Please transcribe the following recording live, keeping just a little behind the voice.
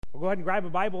go ahead and grab a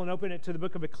Bible and open it to the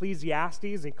book of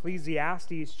Ecclesiastes,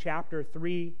 Ecclesiastes chapter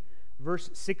 3,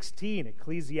 verse 16.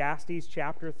 Ecclesiastes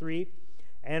chapter 3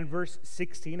 and verse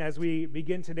 16. As we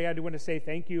begin today, I do want to say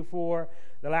thank you for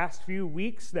the last few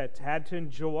weeks that had to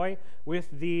enjoy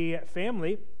with the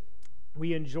family.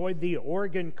 We enjoyed the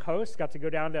Oregon coast, got to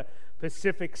go down to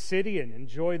Pacific City and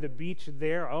enjoy the beach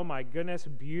there. Oh my goodness,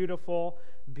 beautiful,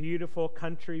 beautiful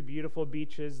country, beautiful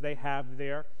beaches they have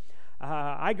there.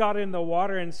 I got in the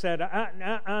water and said,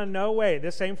 no way,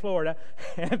 this ain't Florida.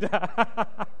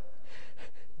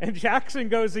 And Jackson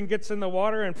goes and gets in the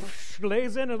water and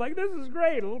lays in and like, this is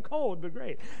great, a little cold, but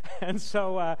great. And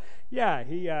so,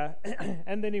 he,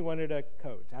 and then he wanted a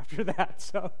coat after that.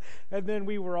 So, and then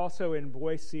we were also in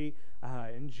Boise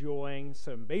enjoying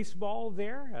some baseball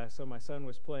there. So my son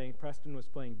was playing, Preston was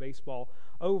playing baseball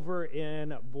over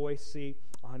in Boise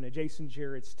on Jason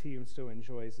Jarrett's team, so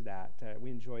enjoys that. We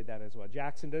enjoyed that as well.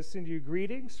 Jackson does send you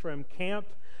greetings from camp.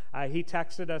 He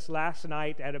texted us last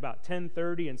night at about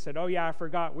 10:30 and said, oh yeah, I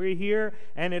forgot, we're here,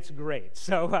 and it's great.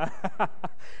 So,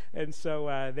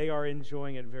 they are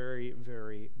enjoying it very,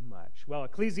 very much. Well,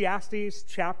 Ecclesiastes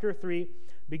chapter 3,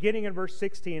 beginning in verse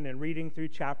 16 and reading through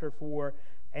chapter 4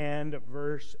 and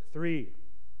verse 3.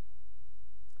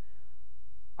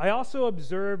 I also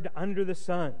observed under the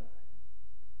sun,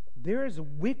 there is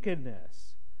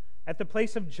wickedness at the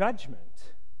place of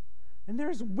judgment, and there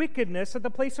is wickedness at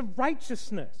the place of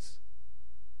righteousness.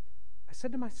 I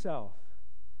said to myself,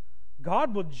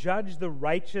 God will judge the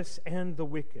righteous and the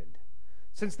wicked,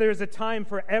 since there is a time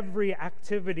for every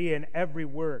activity and every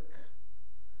work.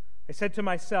 I said to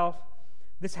myself,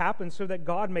 this happens so that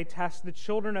God may test the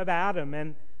children of Adam,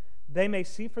 and they may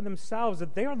see for themselves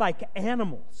that they are like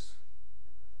animals.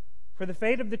 For the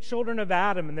fate of the children of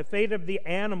Adam and the fate of the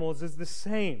animals is the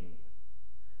same.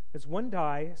 As one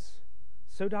dies,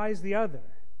 so dies the other.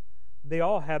 They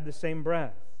all have the same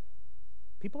breath.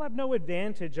 People have no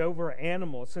advantage over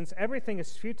animals, since everything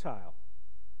is futile.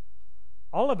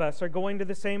 All of us are going to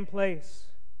the same place.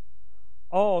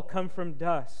 All come from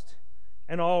dust,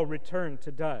 and all return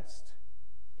to dust.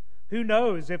 Who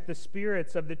knows if the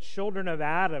spirits of the children of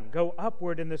Adam go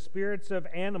upward and the spirits of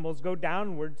animals go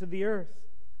downward to the earth?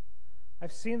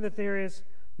 I've seen that there is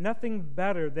nothing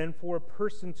better than for a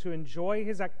person to enjoy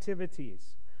his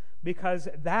activities, because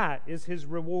that is his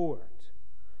reward.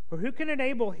 For who can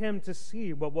enable him to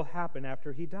see what will happen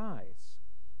after he dies?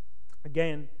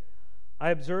 Again, I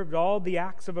observed all the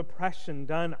acts of oppression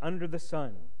done under the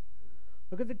sun.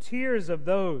 Look at the tears of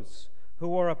those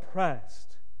who are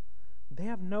oppressed. They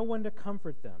have no one to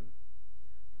comfort them.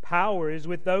 Power is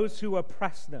with those who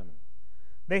oppress them.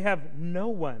 They have no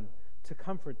one to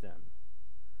comfort them.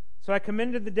 So I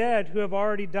commended the dead who have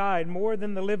already died more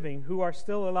than the living who are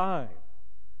still alive.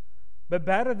 But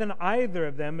better than either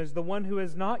of them is the one who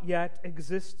has not yet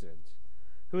existed,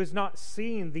 who has not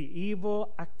seen the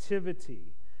evil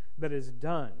activity that is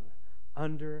done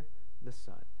under the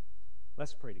sun.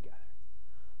 Let's pray together.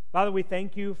 Father, we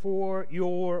thank you for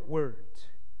your word.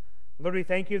 Lord, we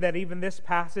thank you that even this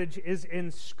passage is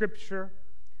in Scripture,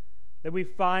 that we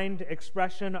find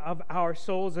expression of our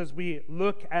souls as we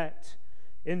look at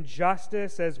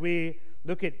injustice, as we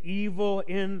look at evil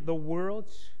in the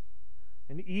world,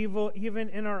 and evil even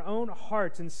in our own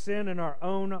hearts, and sin in our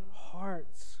own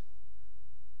hearts.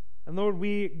 And Lord,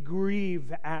 we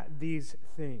grieve at these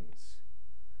things.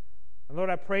 And Lord,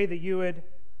 I pray that you would,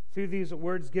 through these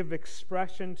words, give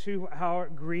expression to our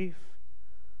grief.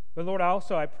 But Lord,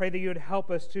 I pray that you would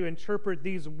help us to interpret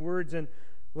these words in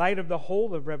light of the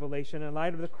whole of Revelation, in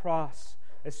light of the cross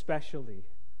especially,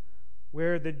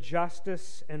 where the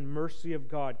justice and mercy of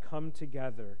God come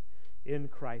together in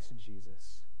Christ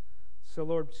Jesus. So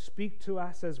Lord, speak to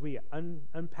us as we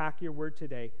unpack your word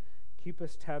today. Keep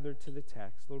us tethered to the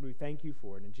text. Lord, we thank you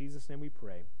for it. In Jesus' name we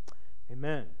pray.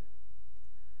 Amen.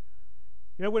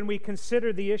 You know, when we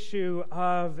consider the issue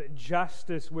of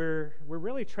justice, we're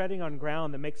really treading on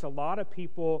ground that makes a lot of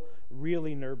people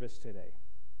really nervous today.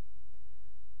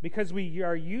 Because we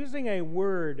are using a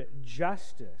word,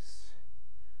 justice,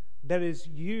 that is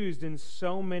used in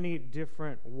so many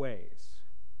different ways.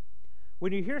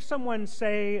 When you hear someone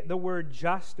say the word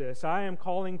justice, I am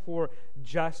calling for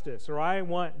justice, or I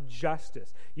want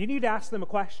justice, you need to ask them a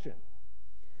question.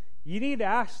 You need to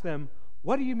ask them,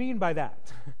 what do you mean by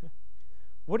that?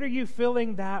 What are you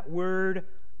filling that word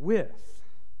with?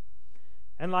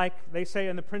 And like they say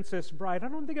in The Princess Bride, I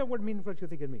don't think that word means what you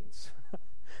think it means.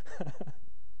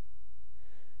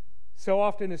 So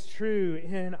often is true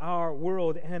in our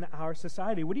world and our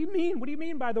society. What do you mean? What do you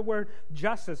mean by the word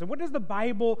justice? And what does the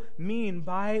Bible mean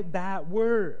by that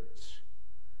word?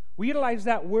 We utilize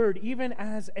that word even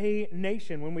as a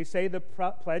nation. When we say the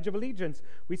Pledge of Allegiance,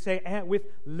 we say with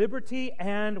liberty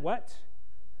and what?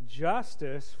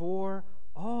 Justice for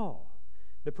all.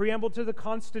 The preamble to the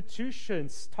Constitution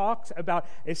talks about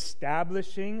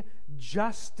establishing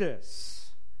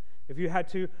justice.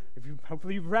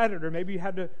 Hopefully you've read it, or maybe you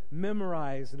had to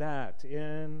memorize that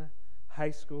in high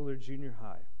school or junior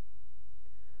high.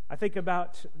 I think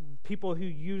about people who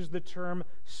use the term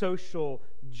social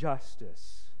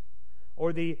justice,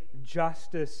 or the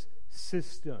justice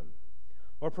system,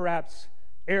 or perhaps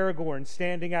Aragorn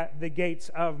standing at the gates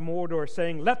of Mordor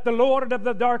saying, "Let the Lord of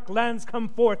the Dark Lands come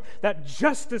forth, that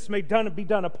justice may be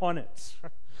done upon it."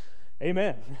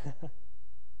 Amen.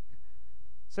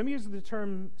 Some use the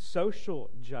term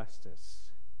social justice.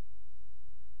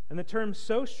 And the term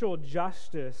social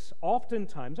justice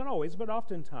oftentimes, not always, but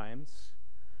oftentimes,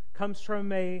 comes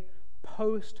from a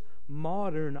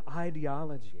postmodern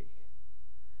ideology.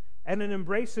 And it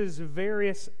embraces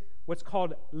various what's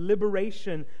called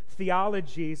liberation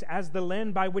theologies as the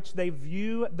lens by which they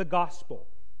view the gospel.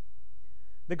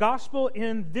 The gospel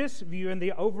in this view, in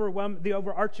the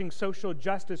overarching social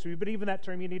justice view, but even that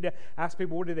term, you need to ask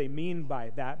people, what do they mean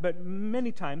by that? But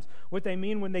many times, what they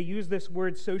mean when they use this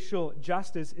word social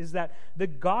justice is that the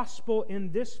gospel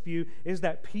in this view is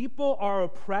that people are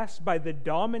oppressed by the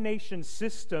domination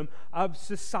system of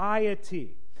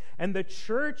society. And the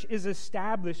church is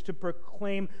established to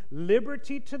proclaim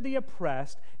liberty to the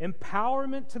oppressed,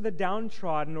 empowerment to the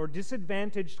downtrodden or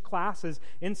disadvantaged classes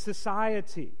in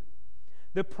society.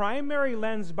 The primary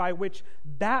lens by which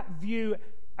that view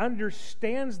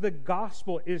understands the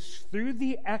gospel is through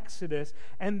the Exodus,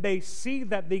 and they see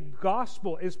that the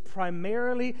gospel is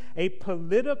primarily a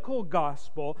political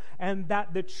gospel, and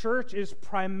that the church is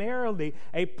primarily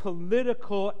a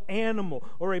political animal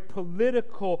or a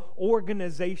political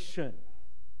organization.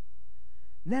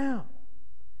 Now,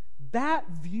 that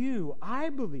view, I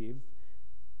believe,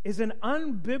 is an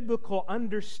unbiblical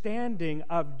understanding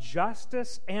of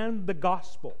justice and the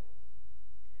gospel,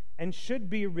 and should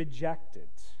be rejected.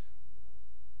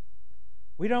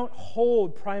 We don't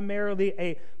hold primarily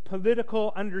a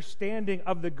political understanding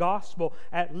of the gospel,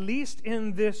 at least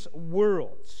in this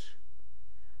world.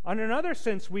 In another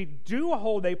sense, we do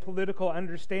hold a political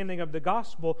understanding of the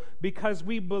gospel because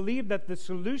we believe that the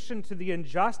solution to the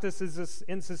injustices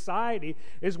in society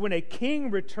is when a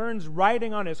king returns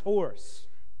riding on his horse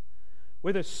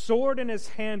with a sword in his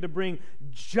hand to bring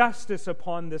justice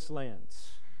upon this land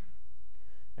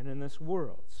and in this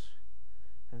world.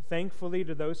 And thankfully,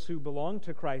 to those who belong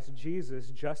to Christ Jesus,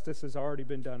 justice has already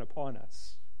been done upon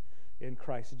us in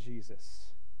Christ Jesus,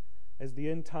 as the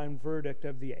end-time verdict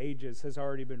of the ages has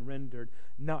already been rendered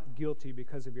not guilty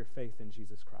because of your faith in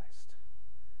Jesus Christ.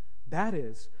 That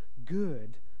is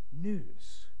good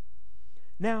news.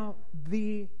 Now,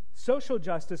 the social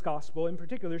justice gospel in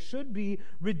particular should be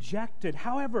rejected.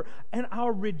 However, in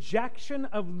our rejection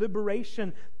of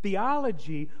liberation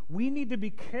theology, we need to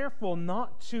be careful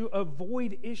not to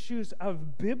avoid issues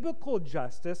of biblical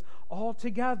justice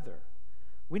altogether.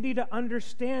 We need to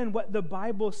understand what the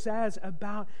Bible says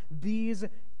about these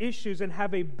issues and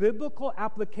have a biblical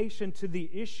application to the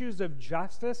issues of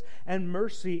justice and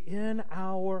mercy in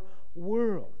our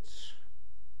world.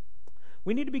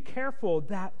 We need to be careful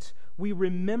that we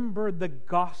remember the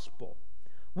gospel.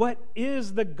 What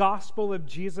is the gospel of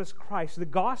Jesus Christ? The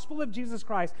gospel of Jesus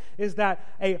Christ is that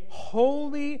a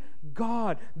holy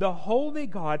God, the holy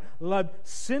God, loved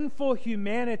sinful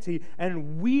humanity,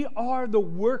 and we are the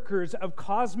workers of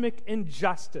cosmic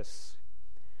injustice.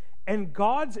 And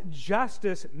God's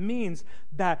justice means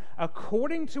that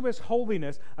according to His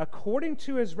holiness, according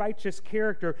to His righteous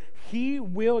character, He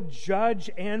will judge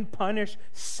and punish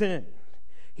sin.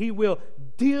 He will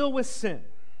deal with sin.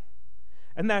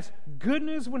 And that's good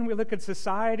news when we look at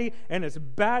society, and it's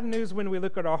bad news when we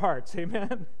look at our hearts.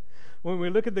 Amen? When we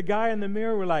look at the guy in the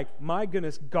mirror, we're like, my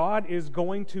goodness, God is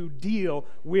going to deal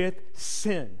with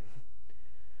sin.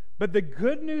 But the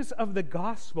good news of the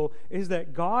gospel is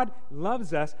that God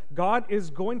loves us. God is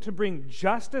going to bring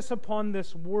justice upon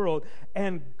this world,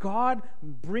 and God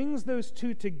brings those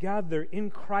two together in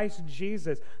Christ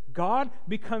Jesus. God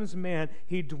becomes man.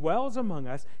 He dwells among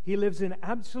us. He lives an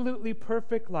absolutely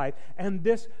perfect life, and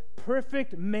this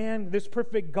perfect man, this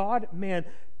perfect God-man,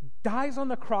 dies on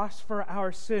the cross for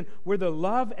our sin, where the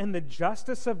love and the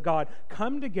justice of God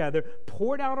come together,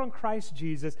 poured out on Christ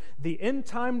Jesus. The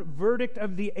end-time verdict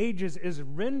of the ages is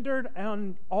rendered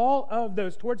on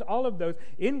towards all of those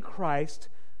in Christ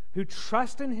who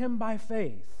trust in Him by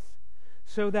faith.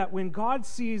 so that when God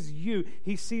sees you,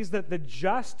 he sees that the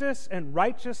justice and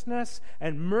righteousness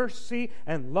and mercy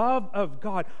and love of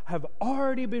God have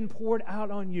already been poured out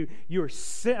on you, your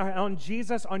sin, on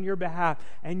Jesus on your behalf,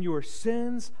 and your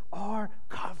sins are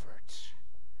covered.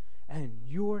 And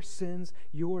your sins,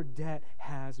 your debt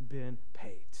has been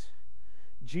paid.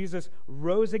 Jesus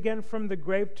rose again from the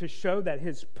grave to show that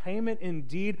his payment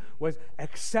indeed was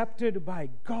accepted by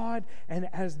God, and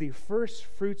as the first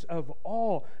fruits of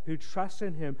all who trust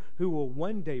in him, who will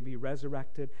one day be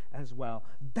resurrected as well.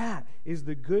 That is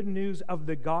the good news of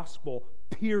the gospel,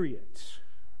 period.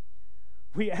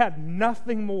 We add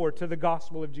nothing more to the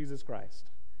gospel of Jesus Christ.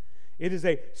 It is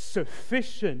a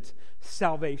sufficient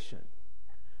salvation.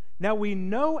 Now we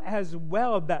know as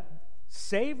well that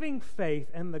saving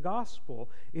faith and the gospel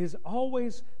is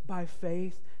always by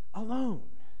faith alone.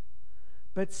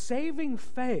 But saving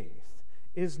faith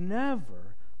is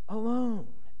never alone.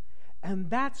 And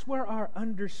that's where our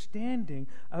understanding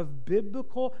of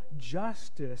biblical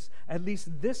justice, at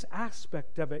least this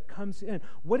aspect of it, comes in.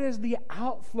 What is the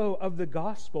outflow of the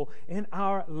gospel in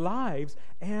our lives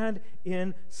and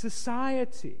in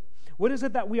society? What is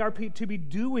it that we are to be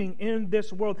doing in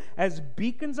this world as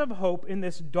beacons of hope in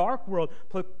this dark world,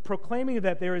 proclaiming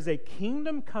that there is a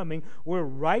kingdom coming where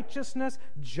righteousness,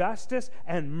 justice,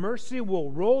 and mercy will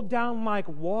roll down like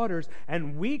waters,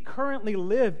 and we currently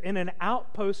live in an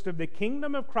outpost of the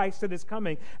kingdom of Christ that is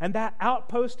coming, and that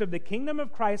outpost of the kingdom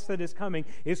of Christ that is coming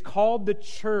is called the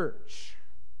church.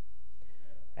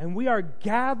 And we are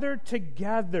gathered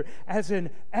together as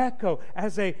an echo,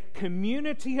 as a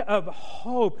community of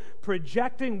hope,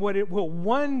 projecting what it will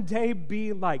one day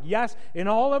be like. Yes, in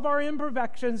all of our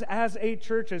imperfections as a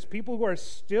church, as people who are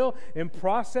still in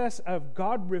process of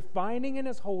God refining in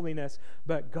his holiness,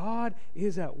 but God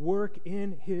is at work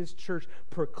in his church,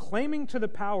 proclaiming to the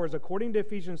powers, according to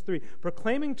Ephesians 3,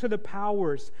 proclaiming to the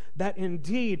powers that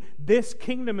indeed this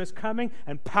kingdom is coming,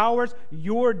 and powers,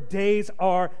 your days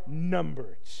are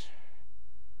numbered.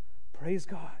 Praise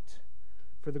God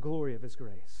for the glory of his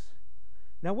grace.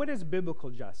 Now, what is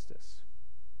biblical justice?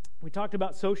 We talked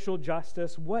about social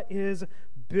justice. What is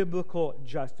biblical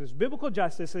justice? Biblical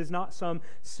justice is not some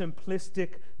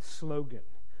simplistic slogan.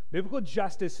 Biblical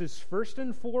justice is first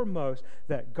and foremost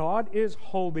that God is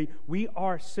holy, we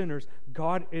are sinners.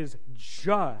 God is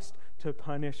just to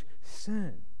punish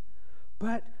sin.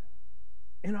 But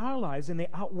in our lives, in the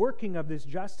outworking of this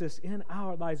justice in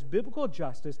our lives, biblical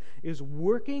justice is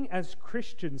working as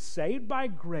Christians saved by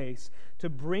grace to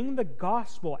bring the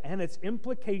gospel and its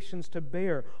implications to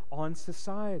bear on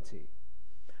society.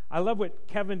 I love what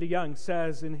Kevin DeYoung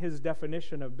says in his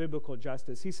definition of biblical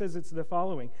justice. He says it's the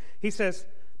following. He says,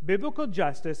 biblical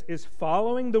justice is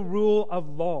following the rule of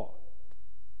law,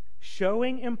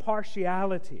 showing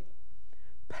impartiality,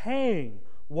 paying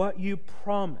what you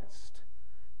promised,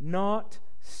 not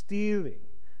stealing,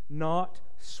 not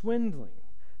swindling,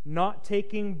 not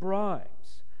taking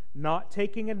bribes, not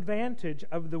taking advantage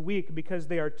of the weak because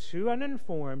they are too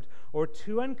uninformed or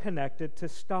too unconnected to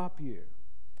stop you.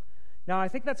 Now, I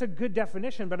think that's a good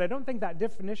definition, but I don't think that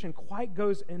definition quite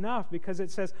goes enough because it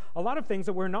says a lot of things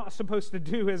that we're not supposed to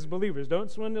do as believers.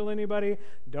 Don't swindle anybody,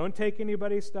 don't take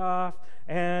anybody's stuff,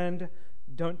 and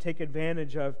don't take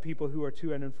advantage of people who are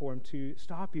too uninformed to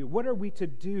stop you. What are we to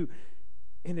do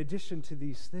in addition to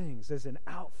these things as an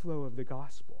outflow of the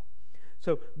gospel?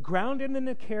 So, grounded in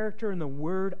the character and the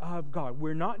Word of God.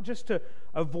 We're not just to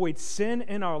avoid sin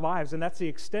in our lives, and that's the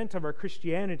extent of our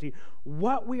Christianity.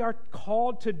 What we are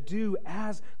called to do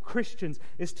as Christians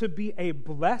is to be a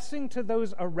blessing to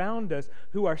those around us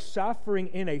who are suffering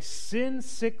in a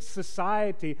sin-sick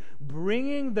society,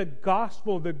 bringing the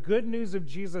gospel, the good news of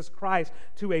Jesus Christ,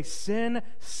 to a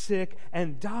sin-sick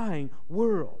and dying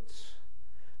world.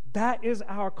 That is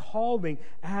our calling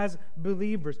as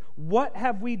believers. What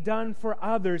have we done for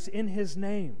others in his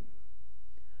name?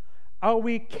 Are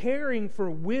we caring for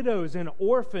widows and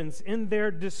orphans in their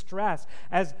distress,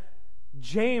 as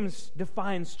James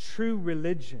defines true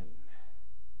religion?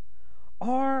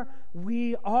 Are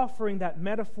we offering that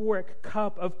metaphoric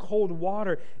cup of cold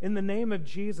water in the name of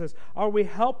Jesus? Are we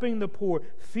helping the poor,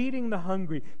 feeding the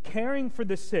hungry, caring for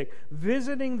the sick,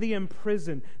 visiting the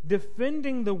imprisoned,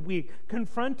 defending the weak,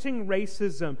 confronting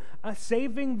racism,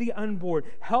 saving the unborn,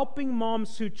 helping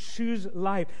moms who choose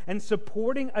life, and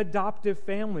supporting adoptive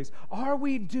families? Are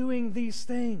we doing these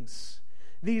things?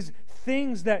 These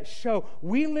things that show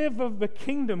we live of the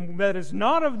kingdom that is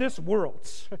not of this world.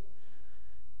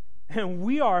 And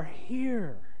we are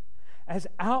here as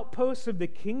outposts of the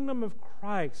kingdom of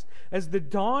Christ, as the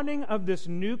dawning of this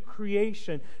new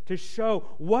creation to show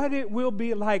what it will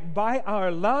be like by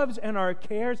our loves and our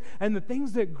cares and the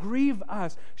things that grieve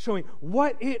us, showing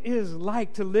what it is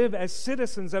like to live as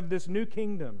citizens of this new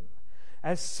kingdom,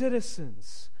 as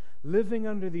citizens living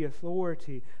under the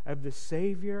authority of the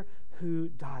Savior who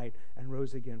died and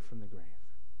rose again from the grave.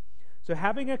 So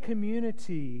having a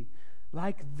community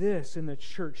like this in the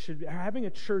church, having a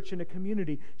church in a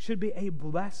community should be a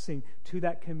blessing to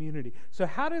that community. So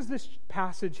how does this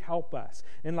passage help us?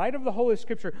 In light of the Holy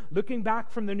Scripture, looking back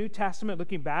from the New Testament,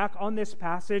 looking back on this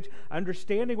passage,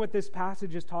 understanding what this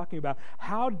passage is talking about,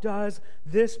 how does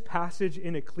this passage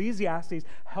in Ecclesiastes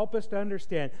help us to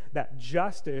understand that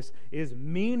justice is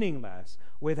meaningless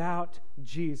without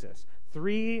Jesus?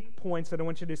 3 points that I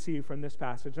want you to see from this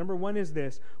passage. Number 1 is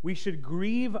this: we should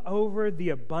grieve over the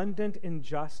abundant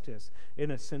injustice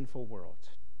in a sinful world.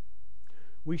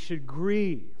 We should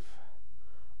grieve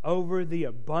over the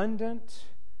abundant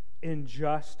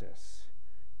injustice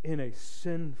in a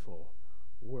sinful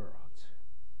world.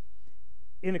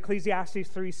 In Ecclesiastes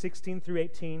 3:16 through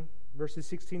 18, verses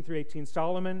 16 through 18,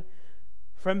 Solomon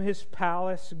from his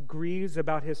palace grieves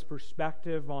about his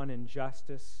perspective on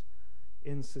injustice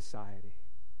in society.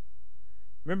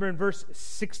 Remember in verse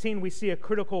 16, we see a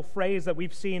critical phrase that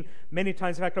we've seen many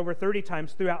times, in fact, over 30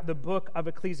 times throughout the book of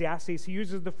Ecclesiastes. He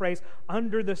uses the phrase,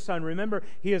 under the sun. Remember,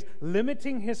 he is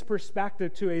limiting his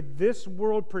perspective to a this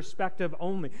world perspective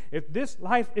only. If this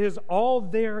life is all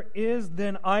there is,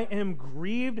 then I am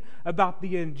grieved about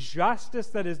the injustice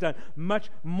that is done.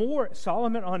 Much more,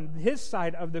 Solomon on his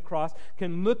side of the cross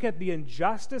can look at the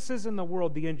injustices in the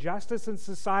world, the injustice in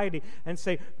society, and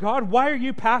say, God, why are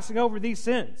you passing over these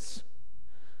sins?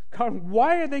 God,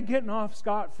 why are they getting off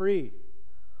scot-free?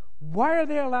 Why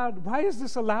is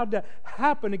this allowed to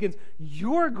happen against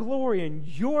your glory and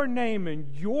your name and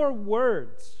your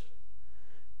words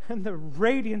and the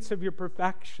radiance of your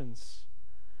perfections,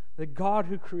 the God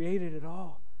who created it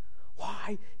all?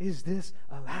 Why is this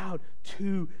allowed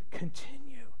to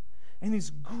continue? And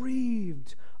he's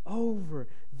grieved over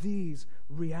these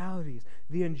realities,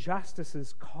 the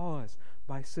injustices caused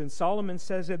by sin. Solomon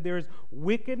says that there is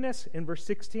wickedness in verse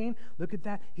 16. Look at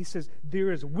that. He says,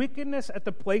 there is wickedness at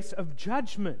the place of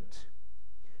judgment.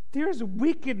 There is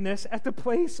wickedness at the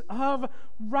place of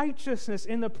righteousness,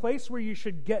 in the place where you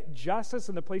should get justice,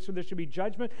 in the place where there should be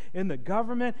judgment, in the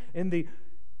government, in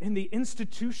the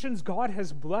institutions God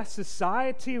has blessed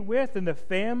society with, in the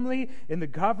family, in the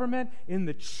government, in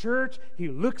the church. He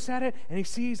looks at it and he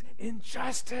sees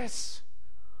injustice,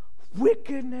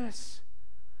 wickedness.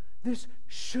 This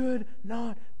should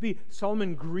not be.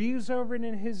 Solomon grieves over it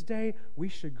in his day. We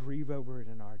should grieve over it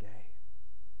in our day.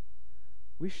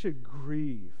 We should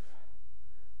grieve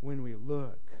when we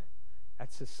look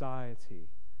at society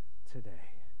today.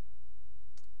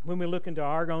 When we look into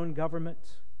our own government,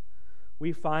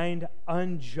 we find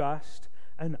unjust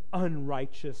and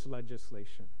unrighteous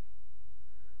legislation.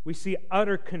 We see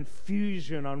utter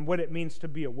confusion on what it means to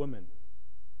be a woman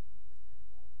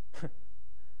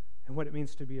and what it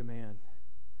means to be a man.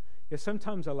 Yeah,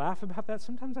 sometimes I laugh about that,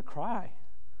 sometimes I cry,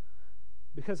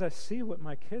 because I see what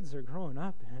my kids are growing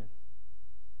up in.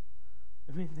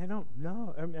 I mean, they don't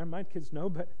know. I mean, my kids know,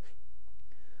 but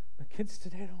my kids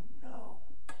today don't know.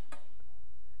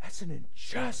 That's an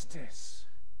injustice,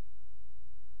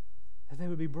 that they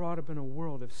would be brought up in a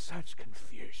world of such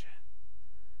confusion.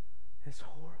 It's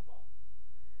horrible.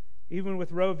 Even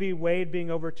with Roe v. Wade being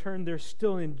overturned, there's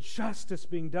still injustice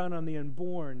being done on the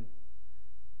unborn.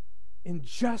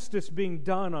 Injustice being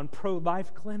done on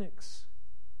pro-life clinics.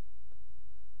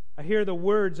 I hear the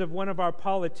words of one of our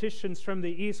politicians from the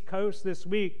East Coast this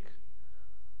week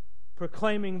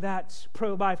proclaiming that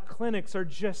pro-life clinics are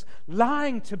just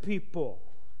lying to people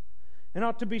and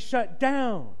ought to be shut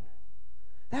down.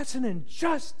 That's an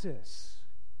injustice.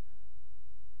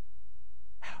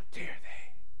 How dare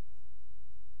they?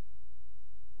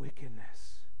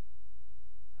 Wickedness.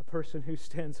 A person who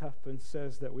stands up and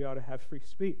says that we ought to have free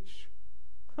speech.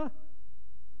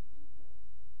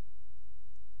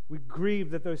 We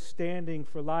grieve that those standing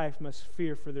for life must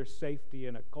fear for their safety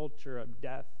in a culture of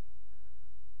death.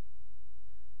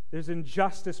 There's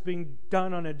injustice being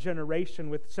done on a generation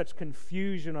with such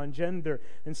confusion on gender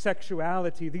and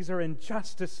sexuality. These are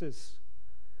injustices.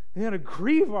 They ought to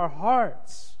grieve our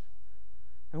hearts,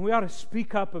 and we ought to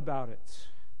speak up about it.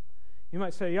 You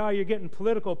might say, yeah, you're getting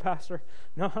political, Pastor.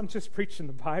 No, I'm just preaching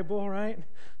the Bible, right?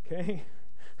 Okay.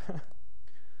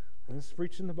 I'm just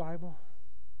preaching the Bible.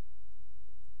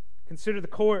 Consider the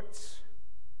courts.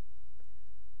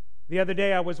 The other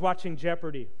day I was watching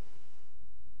Jeopardy.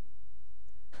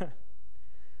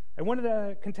 And one of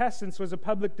the contestants was a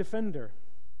public defender.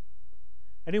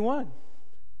 And he won.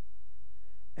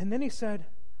 And then he said,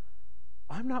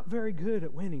 I'm not very good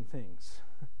at winning things.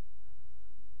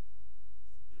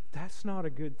 That's not a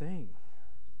good thing.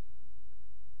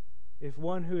 If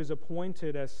one who is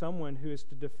appointed as someone who is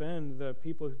to defend the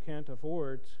people who can't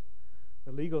afford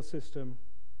the legal system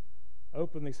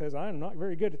openly says, I'm not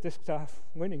very good at this stuff,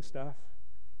 winning stuff.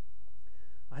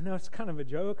 I know it's kind of a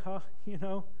joke, huh?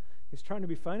 He's trying to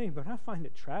be funny, but I find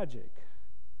it tragic.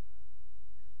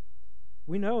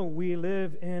 We know we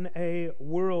live in a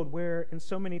world where, in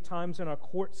so many times in our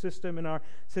court system, in our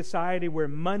society, where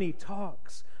money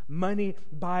talks, money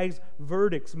buys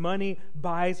verdicts, money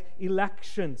buys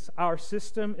elections. Our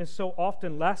system is so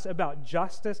often less about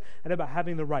justice and about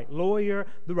having the right lawyer,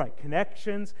 the right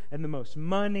connections, and the most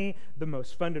money, the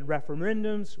most funded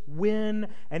referendums win,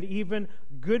 and even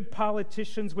good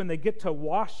politicians, when they get to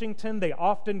Washington, they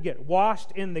often get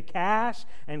washed in the cash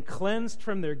and cleansed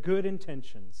from their good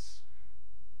intentions.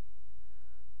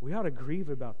 We ought to grieve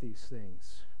about these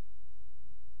things.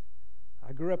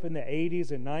 I grew up in the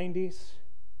 80s and 90s,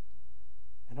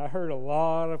 and I heard a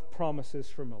lot of promises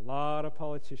from a lot of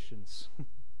politicians. And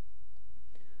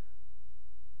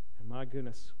my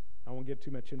goodness, I won't get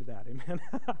too much into that, amen?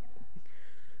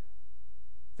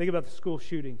 Think about the school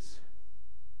shootings.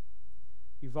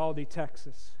 Uvalde,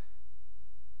 Texas.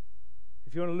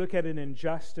 If you want to look at an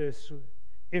injustice,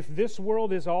 if this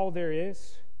world is all there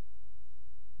is,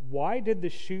 why did the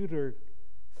shooter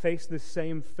face the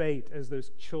same fate as those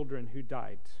children who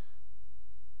died?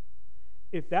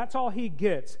 If that's all he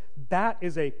gets, that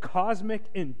is a cosmic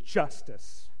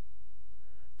injustice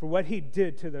for what he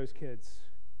did to those kids.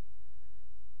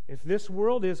 If this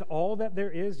world is all that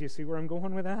there is, you see where I'm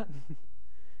going with that?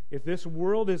 If this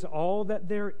world is all that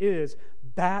there is,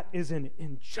 that is an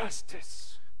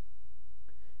injustice.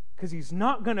 Because he's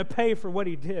not going to pay for what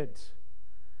he did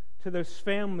to those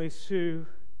families who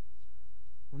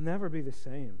will never be the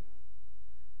same.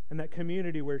 And that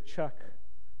community where Chuck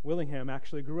Willingham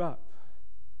actually grew up.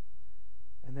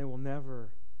 And they will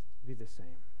never be the same.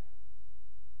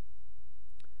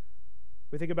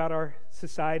 We think about our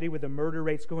society with the murder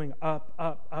rates going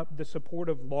up, the support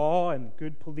of law and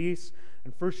good police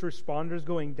and first responders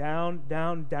going down,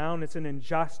 down, down. It's an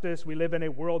injustice. We live in a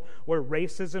world where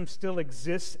racism still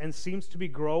exists and seems to be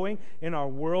growing in our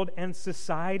world and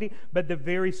society, but the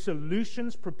very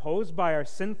solutions proposed by our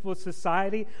sinful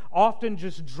society often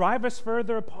just drive us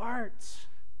further apart.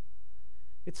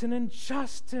 It's an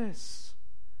injustice.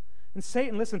 And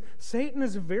Satan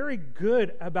is very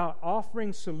good about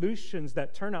offering solutions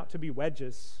that turn out to be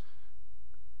wedges.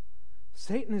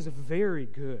 Satan is very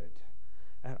good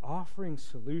at offering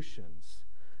solutions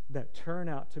that turn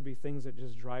out to be things that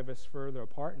just drive us further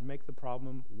apart and make the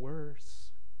problem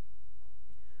worse.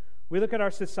 We look at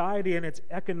our society and its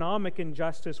economic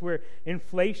injustice, where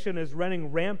inflation is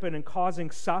running rampant and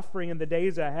causing suffering in the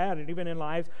days ahead and even in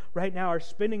lives right now. Our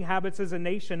spending habits as a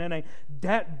nation and a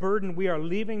debt burden we are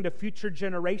leaving to future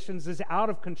generations is out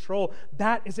of control.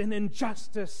 That is an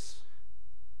injustice.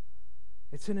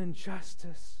 It's an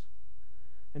injustice.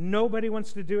 And nobody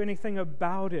wants to do anything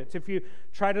about it. If you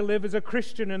try to live as a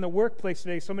Christian in the workplace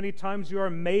today, so many times you are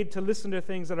made to listen to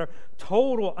things that are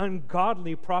total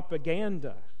ungodly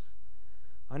propaganda.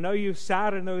 I know you've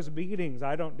sat in those meetings.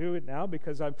 I don't do it now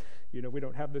because we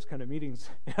don't have those kind of meetings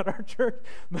at our church.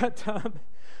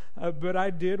 But I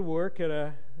did work at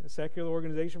a secular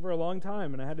organization for a long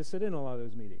time, and I had to sit in a lot of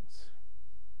those meetings.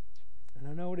 And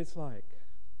I know what it's like.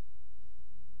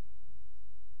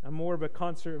 I'm more of a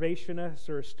conservationist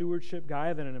or a stewardship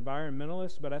guy than an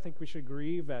environmentalist, but I think we should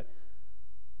grieve at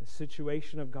the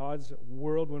situation of God's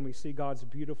world when we see God's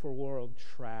beautiful world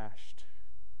trashed.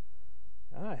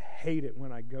 I hate it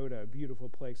when I go to a beautiful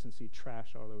place and see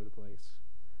trash all over the place.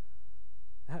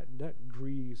 That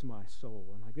grieves my soul.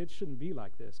 I'm like, it shouldn't be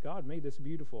like this. God made this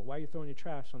beautiful. Why are you throwing your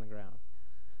trash on the ground?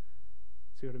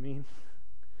 See what I mean?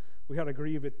 We ought to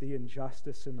grieve at the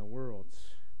injustice in the world.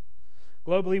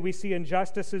 Globally, we see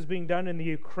injustices being done in the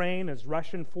Ukraine as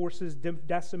Russian forces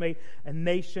decimate a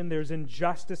nation. There's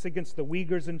injustice against the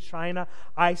Uyghurs in China.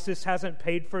 ISIS hasn't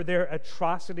paid for their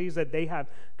atrocities that they have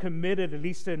committed, at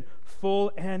least in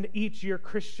full. And each year,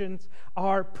 Christians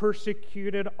are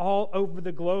persecuted all over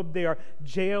the globe. They are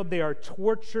jailed. They are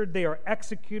tortured. They are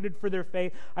executed for their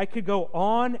faith. I could go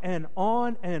on and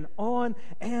on and on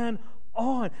and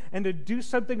on. And to do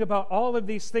something about all of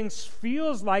these things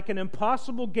feels like an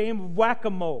impossible game of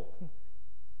whack-a-mole.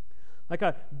 Like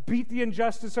I beat the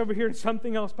injustice over here and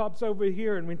something else pops over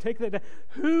here and we take that down.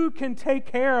 Who can take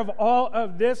care of all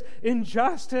of this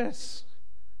injustice?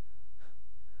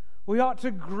 We ought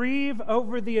to grieve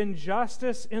over the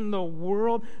injustice in the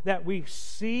world that we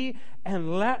see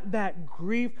and let that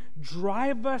grief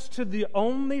drive us to the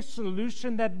only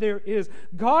solution that there is.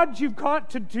 God, you've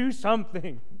got to do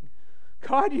something.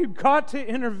 God, you've got to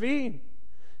intervene.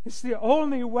 It's the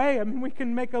only way. I mean, we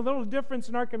can make a little difference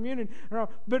in our community.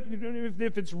 But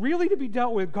if it's really to be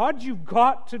dealt with, God, you've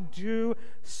got to do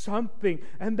something.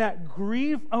 And that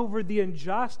grief over the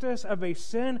injustice of a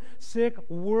sin-sick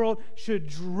world should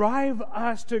drive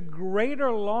us to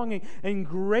greater longing and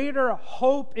greater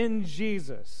hope in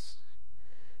Jesus.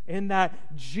 In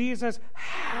that Jesus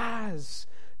has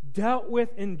dealt with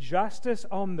injustice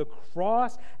on the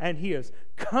cross, and He is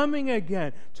coming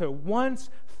again to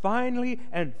once finally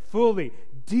and fully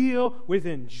deal with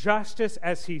injustice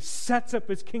as He sets up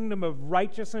His kingdom of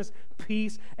righteousness,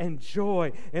 peace, and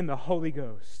joy in the Holy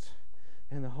Ghost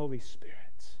and the Holy Spirit.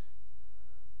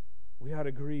 We ought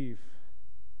to grieve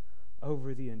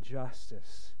over the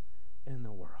injustice in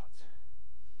the world.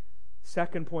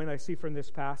 Second point I see from this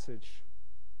passage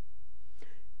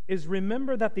is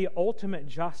remember that the ultimate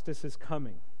justice is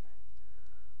coming.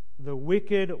 The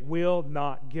wicked will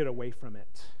not get away from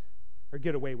it or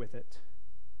get away with it.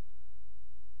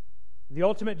 The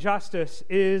ultimate justice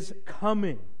is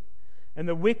coming, and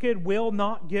the wicked will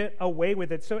not get away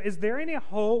with it. So is there any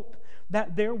hope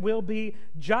that there will be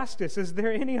justice? Is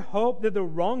there any hope that the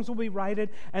wrongs will be righted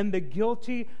and the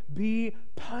guilty be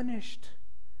punished?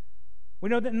 We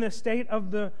know that in the state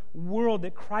of the world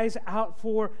that cries out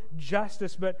for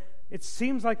justice, but it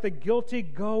seems like the guilty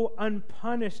go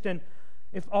unpunished. And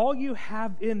if all you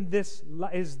have in this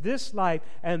is this life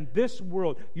and this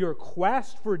world, your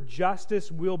quest for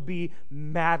justice will be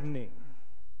maddening.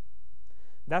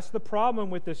 That's the problem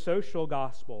with the social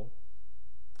gospel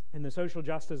and the social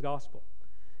justice gospel,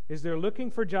 is they're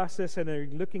looking for justice and they're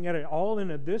looking at it all in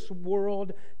this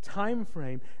world time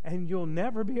frame, and you'll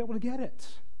never be able to get it.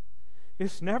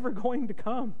 It's never going to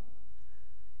come.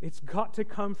 It's got to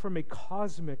come from a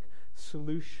cosmic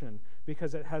solution,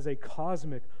 because it has a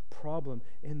cosmic problem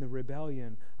in the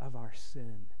rebellion of our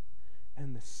sin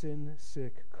and the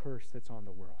sin-sick curse that's on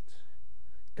the world.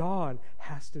 God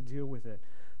has to deal with it.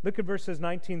 Look at verses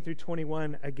 19 through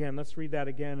 21 again. Let's read that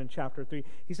again in chapter 3.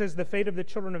 He says, the fate of the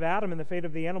children of Adam and the fate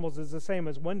of the animals is the same.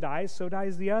 As one dies, so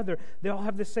dies the other. They all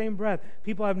have the same breath.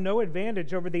 People have no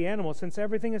advantage over the animals, since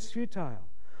everything is futile.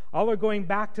 All are going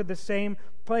back to the same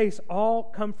place. All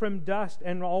come from dust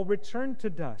and all return to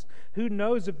dust. Who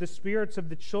knows if the spirits of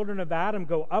the children of Adam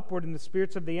go upward and the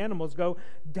spirits of the animals go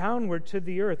downward to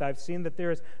the earth? I've seen that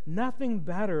there is nothing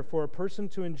better for a person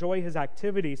to enjoy his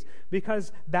activities,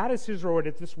 because that is his reward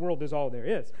if this world is all there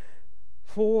is.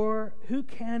 For who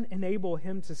can enable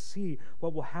him to see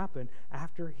what will happen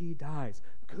after he dies?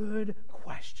 Good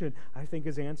question, I think,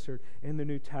 is answered in the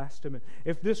New Testament.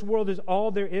 If this world is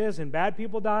all there is, and bad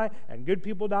people die and good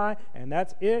people die, and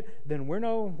that's it, then we're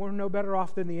no better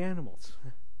off than the animals.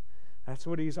 That's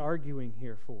what he's arguing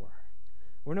here for.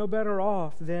 We're no better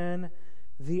off than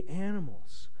the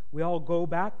animals. We all go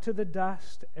back to the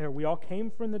dust, or we all came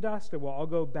from the dust, and we'll all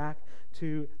go back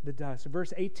to the dust.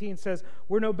 Verse 18 says,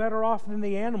 we're no better off than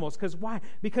the animals. Because why?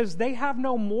 Because they have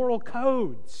no moral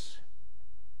codes.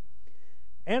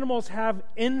 Animals have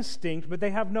instinct, but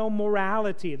they have no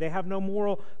morality. They have no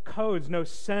moral codes, no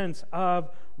sense of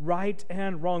right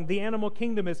and wrong. The animal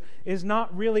kingdom is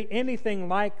not really anything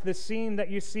like the scene that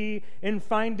you see in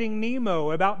Finding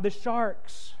Nemo about the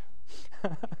sharks.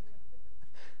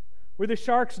 Where the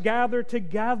sharks gather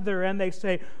together and they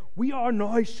say, we are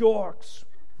nice sharks,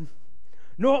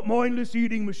 not mindless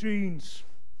eating machines.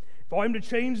 If I'm to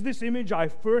change this image, I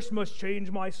first must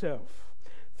change myself.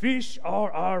 Fish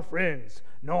are our friends,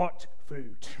 not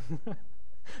food.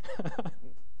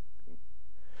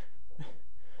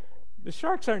 The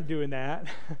sharks aren't doing that.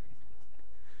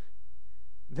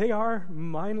 They are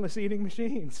mindless eating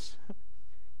machines.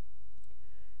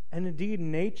 And indeed,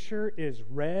 nature is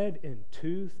red in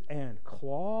tooth and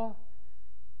claw,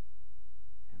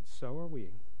 and so are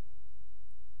we.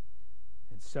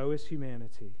 And so is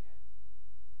humanity.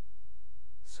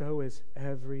 So is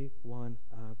every one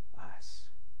of us.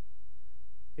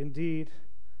 Indeed,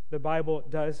 the Bible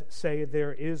does say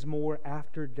there is more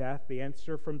after death. The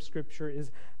answer from Scripture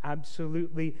is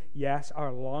absolutely yes.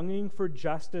 Our longing for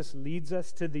justice leads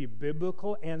us to the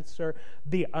biblical answer: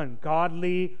 the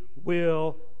ungodly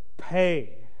will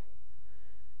pay.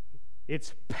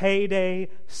 It's payday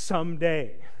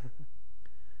someday.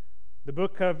 The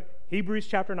book of Hebrews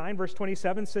chapter 9 verse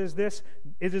 27 says this: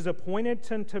 it is appointed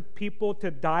unto people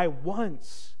to die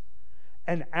once,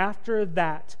 and after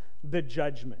that the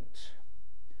judgment.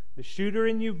 The shooter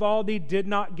in Uvalde did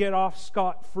not get off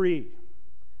scot-free.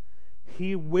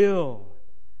 he will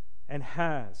and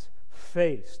has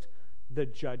faced the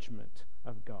judgment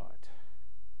of God.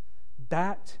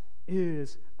 That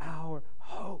is our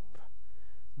hope,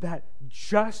 that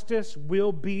justice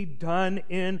will be done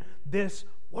in this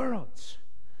world.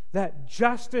 That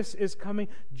justice is coming.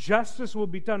 Justice will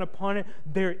be done upon it.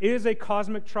 There is a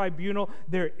cosmic tribunal.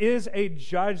 There is a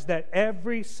judge that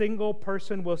every single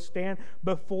person will stand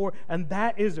before. And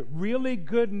that is really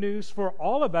good news for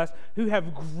all of us who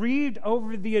have grieved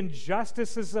over the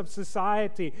injustices of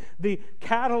society. The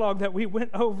catalog that we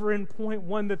went over in point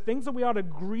 1, the things that we ought to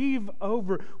grieve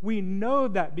over. We know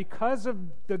that because of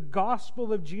the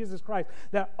gospel of Jesus Christ,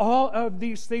 that all of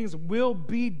these things will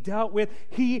be dealt with.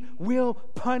 He will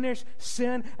punish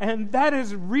sin, and that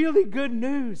is really good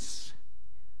news.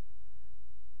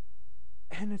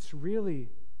 And it's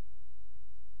really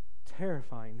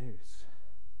terrifying news,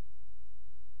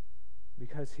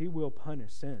 because he will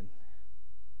punish sin,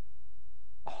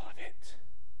 all of it.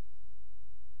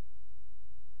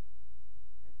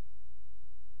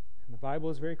 And the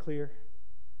Bible is very clear.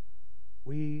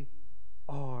 We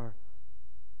are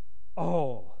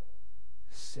all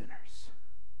sinners.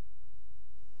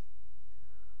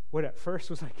 What at first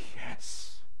was like,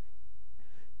 yes,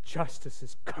 justice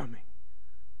is coming.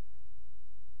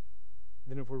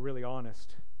 Then if we're really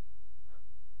honest,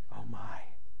 oh my,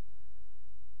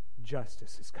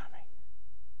 justice is coming.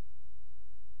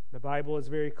 The Bible is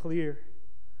very clear.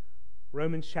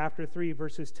 Romans chapter 3,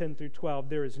 verses 10 through 12.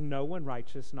 There is no one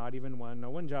righteous, not even one,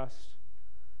 no one just,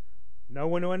 no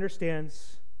one who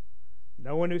understands,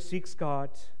 no one who seeks God.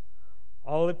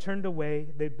 All have turned away.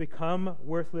 They've become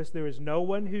worthless. There is no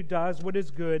one who does what is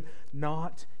good,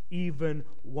 not even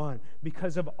one.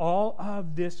 Because of all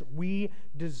of this, we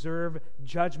deserve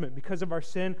judgment. Because of our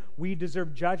sin, we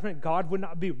deserve judgment. God would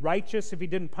not be righteous if he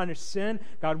didn't punish sin.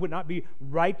 God would not be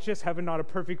righteous, heaven not a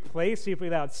perfect place, if we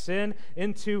allowed sin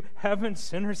into heaven.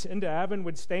 Sinners into heaven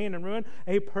would stay in and ruin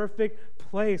a perfect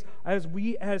place. As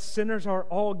we as sinners are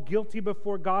all guilty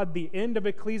before God, the end of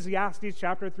Ecclesiastes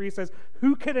chapter 3 says,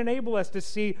 who can enable us to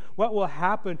see what will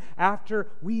happen after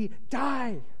we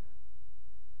die?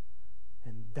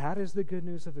 And that is the good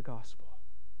news of the gospel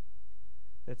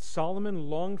that Solomon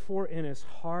longed for in his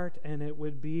heart, and it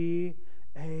would be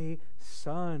a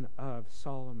son of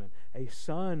Solomon, a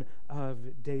son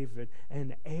of David,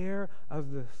 an heir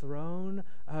of the throne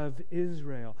of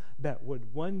Israel that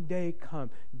would one day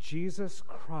come. Jesus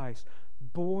Christ,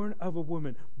 born of a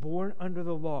woman, born under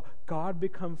the law, God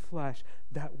become flesh,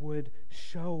 that would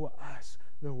show us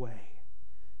the way.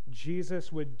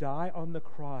 Jesus would die on the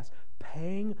cross,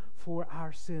 paying for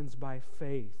our sins by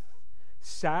faith,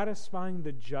 satisfying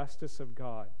the justice of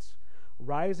God,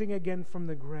 rising again from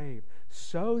the grave,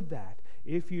 so that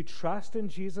if you trust in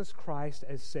Jesus Christ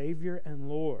as Savior and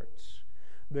Lord,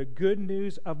 the good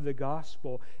news of the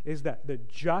gospel is that the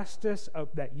justice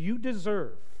that you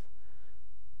deserve,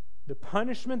 the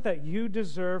punishment that you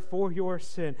deserve for your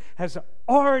sin, has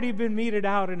already been meted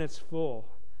out in its full.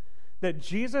 That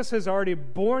Jesus has already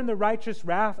borne the righteous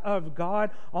wrath of God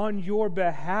on your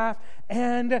behalf,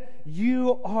 and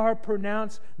you are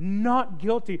pronounced not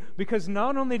guilty, because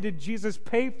not only did Jesus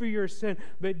pay for your sin,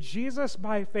 but Jesus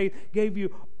by faith gave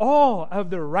you all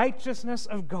of the righteousness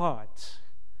of God.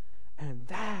 And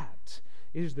that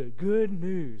is the good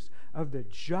news of the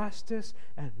justice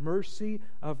and mercy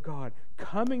of God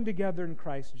coming together in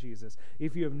Christ Jesus.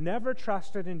 If you have never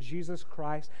trusted in Jesus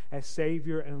Christ as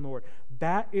Savior and Lord,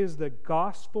 that is the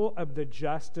gospel of the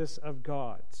justice of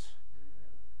God.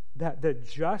 That the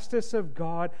justice of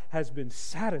God has been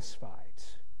satisfied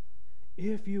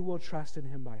if you will trust in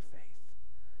Him by faith.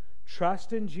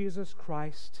 Trust in Jesus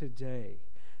Christ today,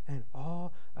 and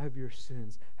all of your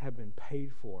sins have been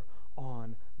paid for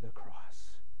on the cross.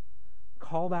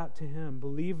 Call out to Him,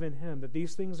 believe in Him that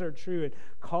these things are true, and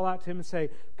call out to Him and say,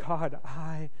 God,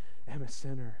 I am a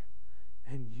sinner,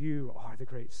 and You are the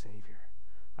great Savior.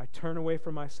 I turn away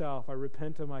from myself, I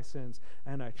repent of my sins,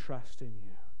 and I trust in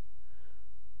You.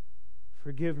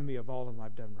 Forgive me of all of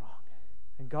I've done wrong.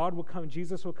 And God will come,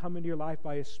 Jesus will come into your life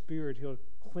by His Spirit. He'll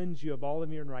cleanse you of all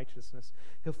of your unrighteousness.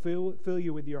 He'll fill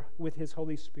you with His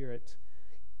Holy Spirit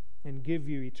and give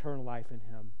you eternal life in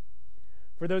Him.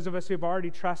 For those of us who have already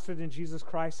trusted in Jesus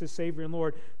Christ as Savior and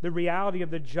Lord, the reality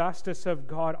of the justice of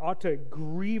God ought to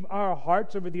grieve our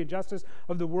hearts over the injustice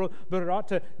of the world, but it ought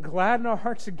to gladden our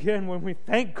hearts again when we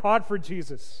thank God for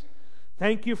Jesus.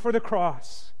 Thank You for the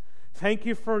cross. Thank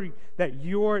You for that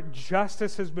Your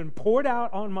justice has been poured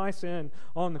out on my sin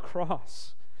on the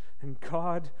cross. And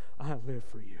God, I live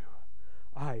for You.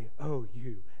 I owe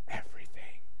You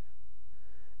everything.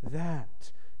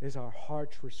 That is our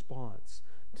heart's response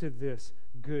to this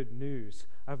good news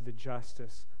of the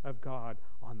justice of God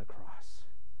on the cross.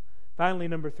 Finally,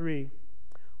 number 3,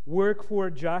 work for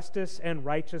justice and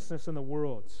righteousness in the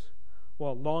world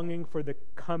while longing for the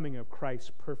coming of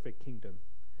Christ's perfect kingdom.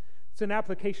 It's an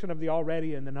application of the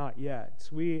already and the not yet.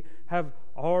 We have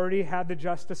already had the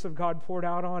justice of God poured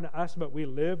out on us, but we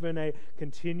live in a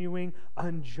continuing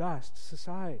unjust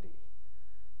society,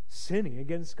 sinning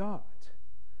against God.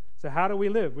 So how do we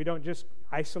live? We don't just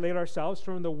isolate ourselves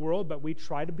from the world, but we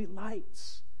try to be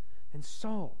lights and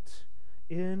salt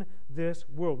in this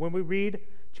world. When we read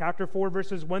chapter 4,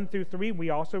 verses 1 through 3, we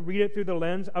also read it through the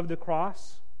lens of the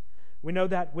cross. We know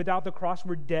that without the cross,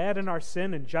 we're dead in our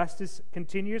sin and justice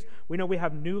continues. We know we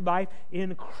have new life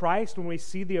in Christ when we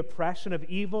see the oppression of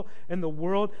evil in the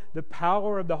world. The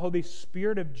power of the Holy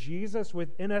Spirit of Jesus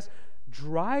within us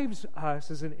drives us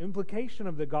as an implication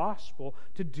of the gospel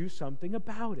to do something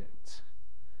about it,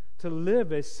 to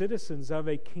live as citizens of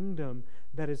a kingdom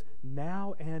that is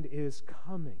now and is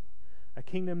coming, a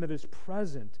kingdom that is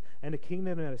present and a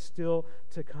kingdom that is still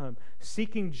to come.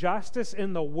 Seeking justice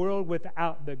in the world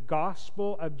without the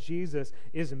gospel of Jesus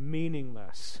is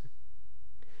meaningless.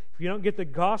 If you don't get the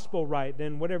gospel right,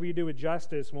 then whatever you do with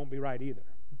justice won't be right either.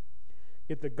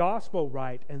 Get the gospel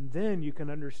right, and then you can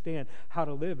understand how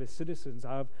to live as citizens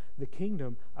of the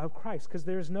kingdom of Christ. Because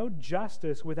there's no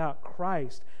justice without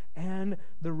Christ and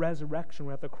the resurrection,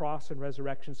 without the cross and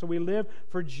resurrection. So we live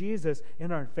for Jesus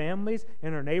in our families,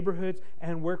 in our neighborhoods,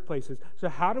 and workplaces. So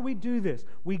how do we do this?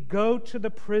 We go to the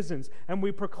prisons and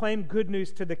we proclaim good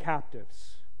news to the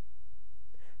captives.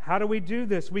 How do we do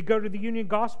this? We go to the Union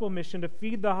Gospel Mission to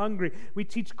feed the hungry. We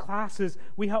teach classes.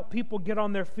 We help people get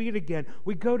on their feet again.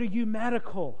 We go to U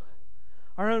Medical,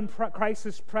 our own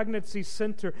crisis pregnancy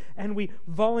center, and we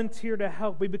volunteer to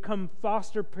help. We become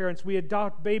foster parents. We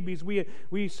adopt babies.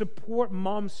 We support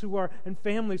moms and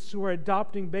families who are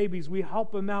adopting babies. We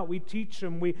help them out. We teach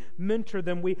them. We mentor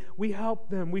them. We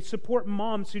help them. We support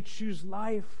moms who choose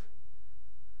life.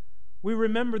 We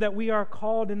remember that we are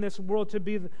called in this world to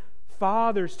be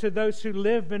fathers to those who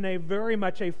live in a very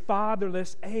much a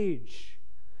fatherless age.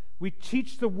 We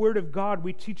teach the Word of God.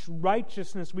 We teach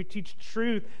righteousness. We teach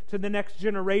truth to the next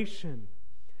generation.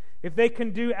 If they can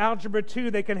do Algebra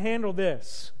 2, they can handle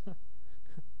this.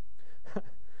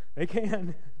 They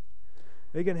can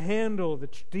handle the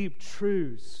deep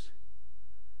truths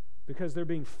because they're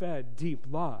being fed deep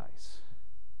lies.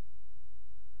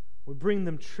 We bring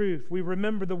them truth. We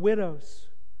remember the widows.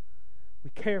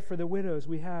 We care for the widows.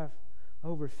 We have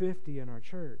over 50 in our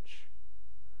church.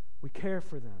 We care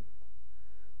for them.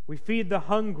 We feed the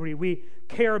hungry. We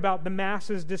care about the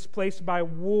masses displaced by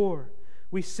war.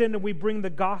 We send and we bring the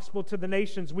gospel to the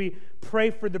nations. We pray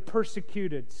for the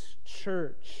persecuted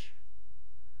church.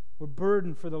 We're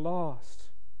burdened for the lost.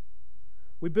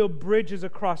 We build bridges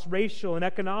across racial and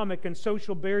economic and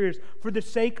social barriers for the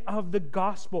sake of the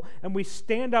gospel. And we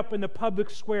stand up in the public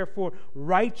square for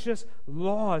righteous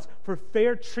laws, for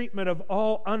fair treatment of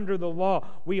all under the law.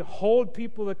 We hold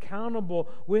people accountable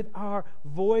with our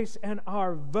voice and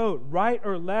our vote. Right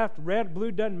or left, red,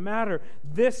 blue, doesn't matter.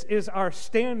 This is our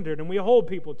standard, and we hold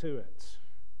people to it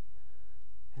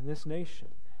in this nation.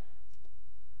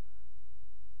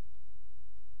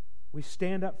 We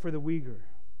stand up for the Uyghur.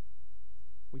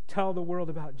 We tell the world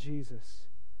about Jesus,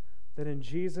 that in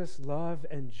Jesus, love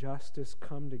and justice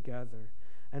come together.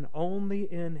 And only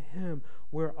in Him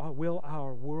will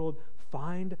our world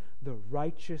find the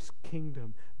righteous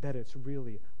kingdom that it's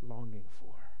really longing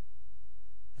for.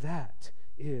 That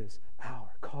is our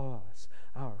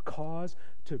cause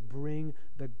to bring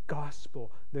the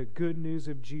gospel, the good news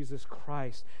of Jesus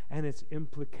Christ and its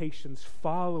implications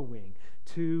following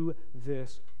to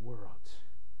this world.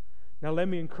 Now let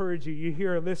me encourage you, you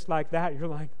hear a list like that, you're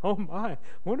like, oh my,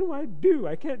 what do I do?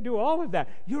 I can't do all of that.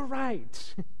 You're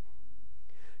right.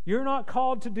 You're not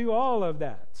called to do all of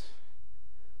that.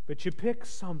 But you pick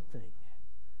something.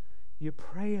 You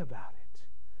pray about it.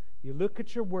 You look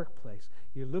at your workplace.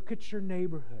 You look at your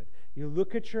neighborhood. You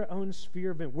look at your own sphere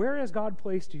of influence. Where has God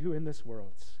placed you in this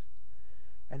world?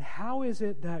 And how is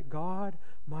it that God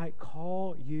might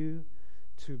call you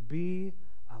to be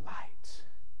a light?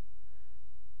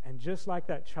 And just like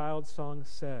that child's song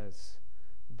says,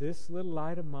 this little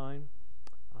light of mine,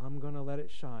 I'm going to let it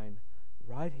shine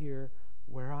right here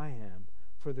where I am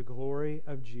for the glory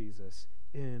of Jesus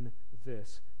in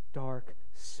this dark,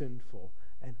 sinful,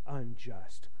 and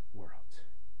unjust world.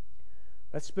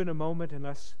 Let's spend a moment and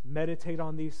let's meditate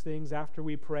on these things after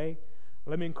we pray.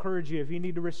 Let me encourage you, if you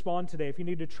need to respond today, if you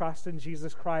need to trust in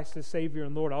Jesus Christ as Savior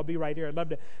and Lord, I'll be right here. I'd love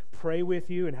to pray with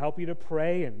you and help you to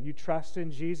pray. And you trust in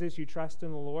Jesus, you trust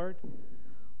in the Lord.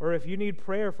 or if you need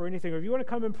prayer for anything, or if you want to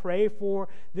come and pray for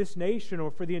this nation or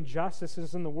for the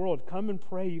injustices in the world, come and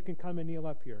pray. You can come and kneel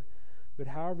up here. But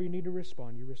however you need to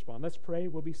respond, you respond. Let's pray.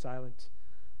 We'll be silent,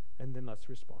 and then let's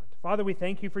respond. Father, we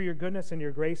thank you for your goodness and your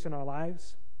grace in our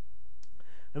lives.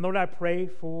 And Lord, I pray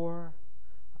for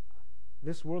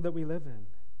this world that we live in.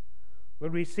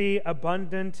 Lord, we see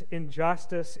abundant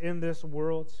injustice in this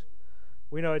world.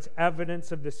 We know it's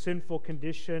evidence of the sinful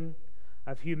condition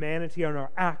of humanity and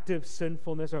our active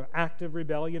sinfulness, our active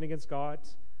rebellion against God.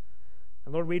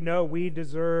 And Lord, we know we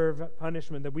deserve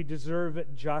punishment, that we deserve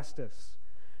justice.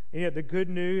 And yet the good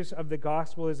news of the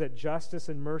gospel is that justice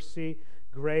and mercy,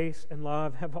 grace and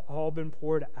love have all been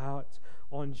poured out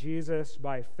on Jesus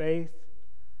by faith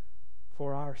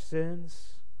for our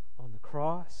sins on the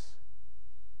cross.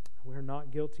 We are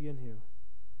not guilty in you.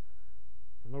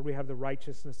 And Lord, we have the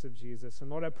righteousness of Jesus. And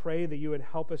Lord, I pray that you would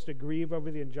help us to grieve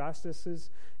over the injustices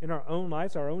in our own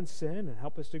lives, our own sin, and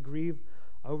help us to grieve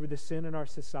over the sin in our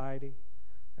society.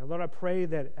 And Lord, I pray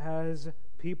that as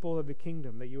people of the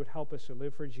kingdom, that you would help us to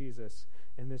live for Jesus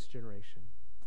in this generation.